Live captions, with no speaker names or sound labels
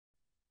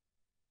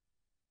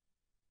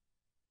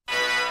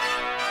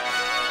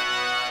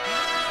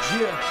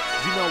Yeah,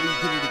 you know we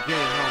did it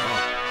again,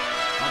 homie.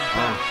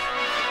 I'm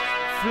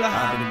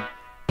fly.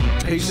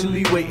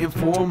 Patiently waiting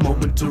for a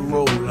moment to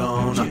roll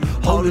on.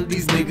 All of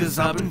these niggas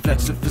I've been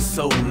vexing for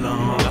so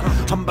long.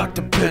 I'm about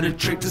to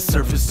penetrate the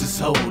surface,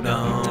 just hold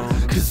on.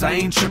 Cause I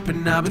ain't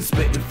tripping, I've been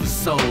spitting for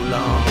so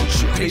long.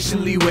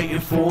 Patiently waiting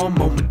for a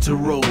moment to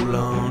roll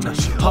on.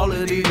 All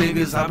of these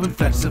niggas I've been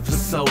vexing for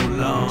so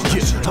long.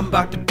 I'm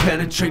about to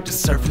penetrate the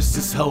surface,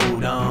 just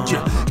hold on.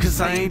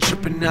 Cause I ain't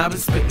tripping, I've been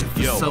spitting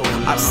for so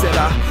long. I said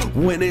I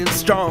went in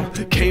strong,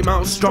 came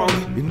out strong.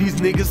 And these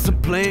niggas are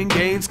playing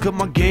games cause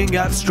my gang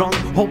got strong.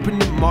 Hoping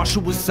the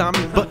Marshall was on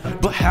me,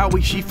 but how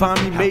would he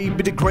find me?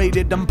 Maybe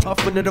degraded, I'm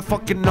puffing at a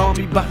fucking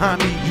army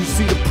behind me. You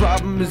see the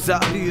problem is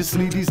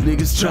obviously these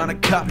niggas trying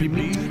to copy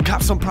me.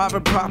 Cops on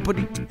private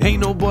property,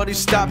 ain't nobody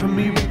stopping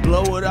me. We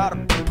blow it out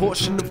of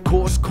proportion, of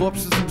course.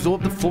 Corpses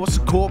absorb the force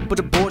of corporate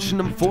abortion.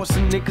 I'm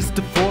forcing niggas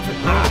to forfeit.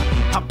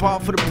 Hop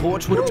off of the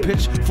porch with a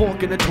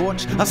pitchfork and a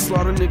torch. I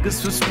slaughter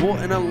niggas for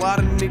sport, and a lot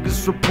of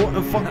niggas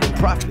reporting fucking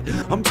profit.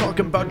 I'm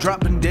talking about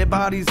dropping dead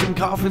bodies in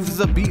coffins as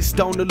a beast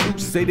on the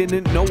loose. They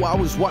didn't know I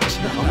was watching.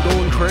 I'm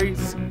going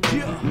crazy.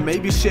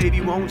 Maybe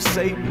Shady won't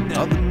save me.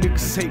 Other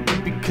niggas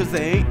hate me because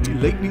they ain't me.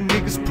 Lately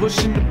niggas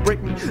pushing to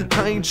break me.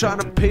 I ain't trying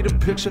to paint a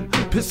picture.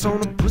 Piss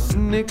on a pussy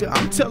nigga.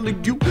 I'm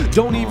telling you,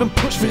 don't even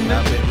push me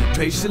now.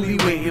 Patiently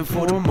waiting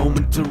for the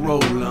moment to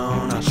roll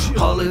on.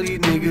 All of these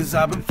niggas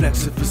I've been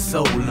flexing for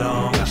so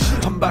long.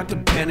 I'm about to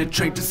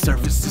penetrate the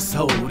surface, just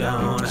hold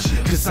on.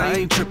 Cause I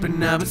ain't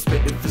tripping, I've been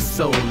spitting for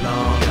so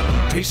long.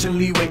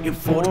 Patiently waiting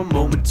for a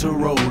moment to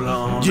roll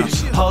on.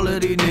 All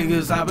of these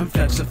niggas I've been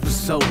flexing for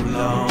so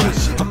long.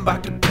 I'm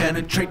about to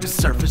penetrate the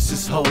surface,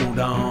 just hold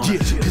on.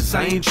 Cause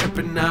I ain't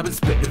tripping, I've been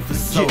spitting for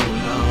so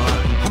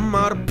long. I'm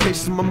out of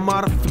pace in my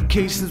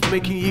modifications,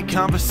 making your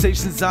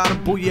conversations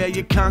audible. Yeah,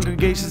 your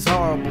congregation's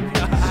horrible.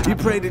 You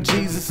pray to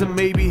Jesus and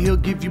maybe he'll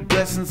give you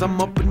blessings.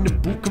 I'm up in the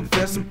booth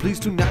confessing, please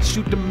do not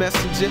shoot the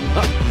messenger.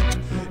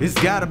 It's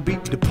gotta be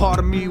the part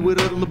of me with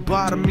a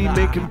lobotomy,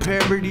 making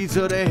parodies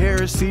of the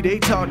heresy they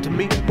taught to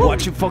me.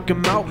 Watch your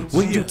fucking mouth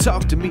when you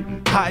talk to me.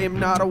 I am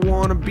not a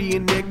wannabe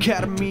in the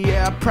academy,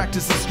 yeah, I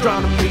practice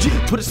astronomy.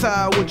 Put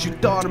aside what you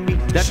thought of me,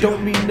 that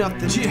don't mean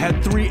nothing.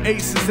 Had 3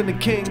 aces and a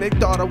king, they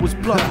thought I was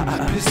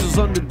bluffing. Pistols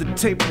under the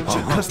table,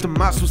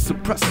 customized with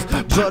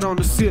suppressors. Blood on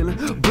the ceiling,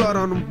 blood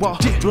on the wall,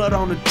 blood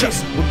on the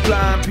dresser. When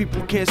blind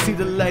people can't see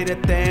the light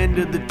at the end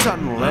of the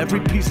tunnel,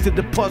 every piece to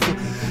the puzzle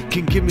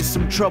can give me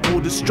some trouble.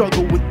 The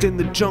struggle within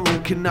the jungle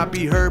cannot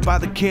be heard by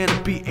the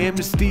canopy.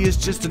 Amnesty is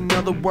just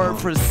another word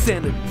for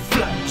insanity.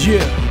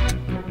 Yeah.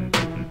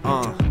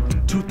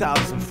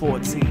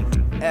 2014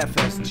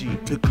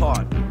 FSG, the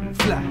Cardinal,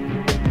 fly.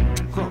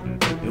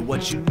 And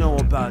what you know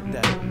about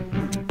that?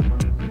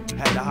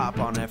 Had to hop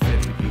on that.